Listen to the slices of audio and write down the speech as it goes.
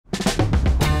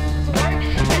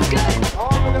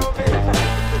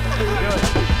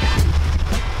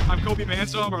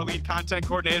Rizzo. I'm our lead content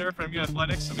coordinator for NMU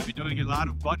Athletics. I'm going to be doing a lot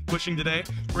of button pushing today.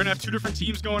 We're going to have two different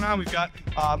teams going on. We've got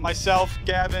myself,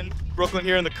 Gavin, Brooklyn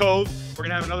here in the Cove. We're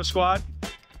going to have another squad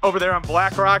over there on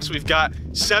Black Rocks. We've got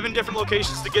 7 different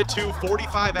locations to get to,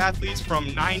 45 athletes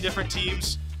from 9 different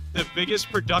teams. The biggest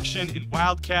production in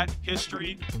Wildcat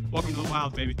history. Welcome to the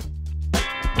Wild, baby.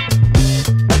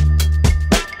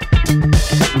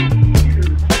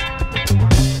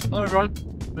 Hello everyone,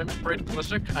 my name is Brady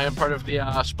Ballistic. I am part of the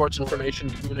Sports Information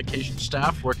Communication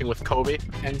staff working with Kobe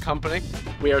and company.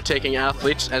 We are taking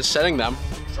athletes and setting them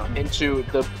into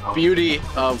the beauty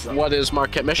of what is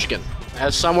Marquette, Michigan.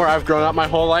 As somewhere I've grown up my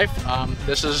whole life,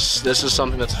 this is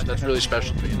something that's really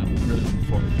special to me, and I'm really looking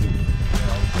forward to it.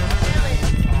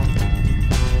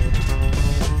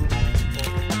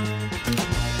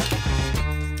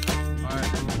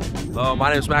 My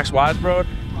name is Max Weisbrod.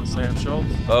 I'm Sam Schultz.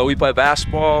 We play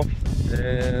basketball,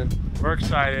 and We're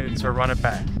excited to run it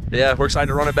back. yeah, we're excited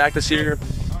to run it back this year.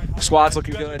 Squad's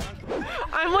looking good.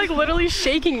 I'm like literally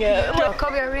shaking it.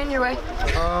 Kobe, are we in your way?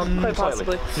 Quite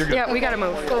possibly. Yeah, we gotta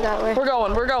move. Go that way. We're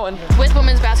going. With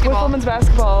women's basketball. With women's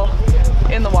basketball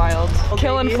in the wild.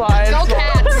 Killing flies. Go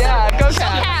Cats! Yeah, go Go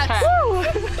Cats. Cats!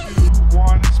 Woo!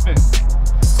 One spin.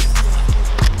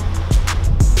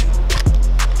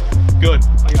 Good.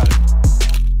 I got it.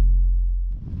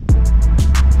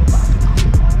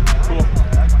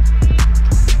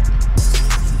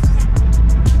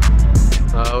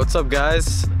 What's up,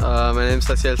 guys? My name's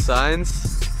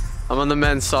Sainz. I'm on the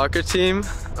men's soccer team.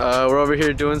 We're over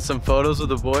here doing some photos with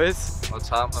the boys. What's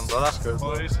happening, brother? Good,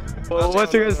 Boys. Well,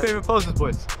 what's your guys' favorite poses,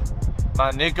 boys?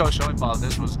 Man, Nico showing ball.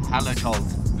 This was hella cold.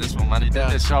 This one, man. He did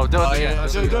this show. Do it again.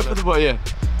 Do it for the boy, yeah.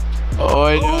 Oh,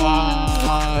 yeah.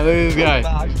 Look at this guy.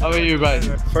 How about you, guys?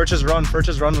 Furch's run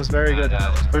was very good.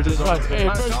 Furch's run. Hey,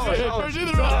 Furch,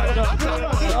 either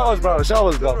run. Show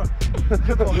us, bro.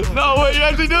 No way, you're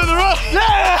actually doing the run!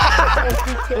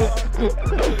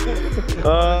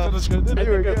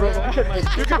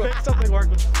 You can make something work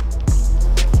with.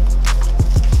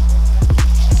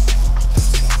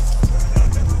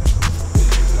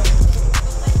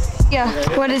 Yeah,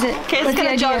 what is it? Kate's What's the gonna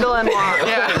idea? juggle and walk.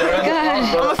 Yeah. God.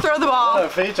 I'm gonna throw the ball.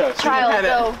 Trial,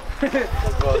 go.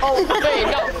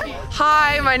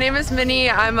 Hi, my name is Minnie.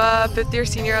 I'm a 5th year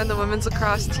senior on the women's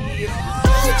lacrosse team.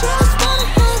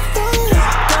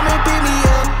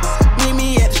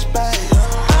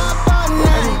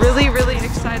 I'm really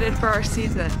excited for our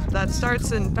season. That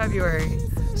starts in February,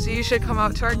 so you should come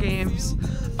out to our games.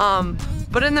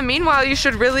 But in the meanwhile, you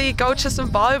should really go to some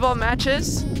volleyball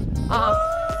matches.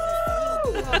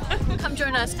 Come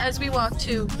join us as we walk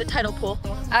to the title pool.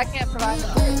 I can't provide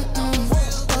that.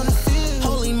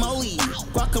 Holy moly,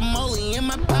 guacamole in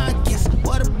my pockets.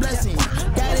 What a blessing.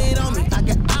 Got it on me. I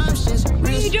got options. What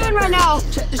are you doing right now?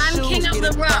 I'm king of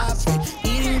the rock.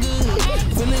 Eating good,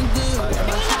 feeling good.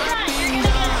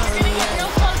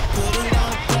 Put it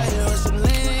on a plate or some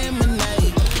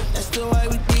lemonade. That's the way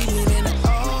we did it in the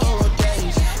old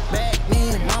days. Back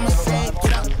then, mama said,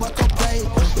 get up, walk on play.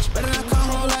 It's better not come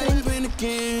home like it's been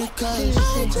again. Cause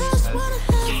I just wanna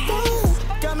have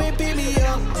fun. Come and pick me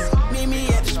up, meet me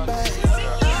at the spot.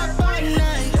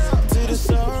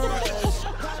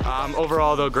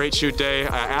 Overall, though, great shoot day.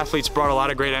 Athletes brought a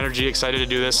lot of great energy, excited to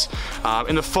do this.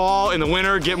 In the fall, in the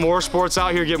winter, get more sports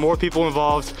out here, get more people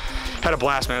involved. Had a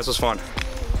blast, man. This was fun.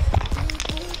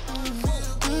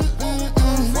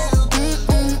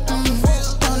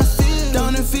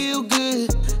 Don't it feel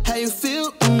good? How you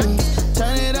feel?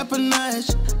 Turn it up a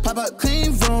notch, pop up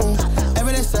clean room.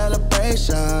 Everyday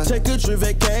celebration, take a trip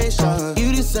vacation.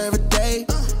 You deserve a day,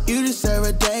 you deserve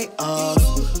a day off.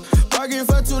 Working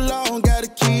for too long, gotta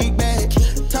keep back.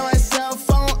 Turn my cell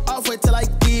phone off, wait till I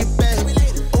get back.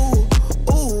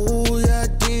 Ooh, yeah, I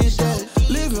did that.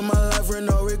 Living my life with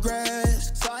no regrets.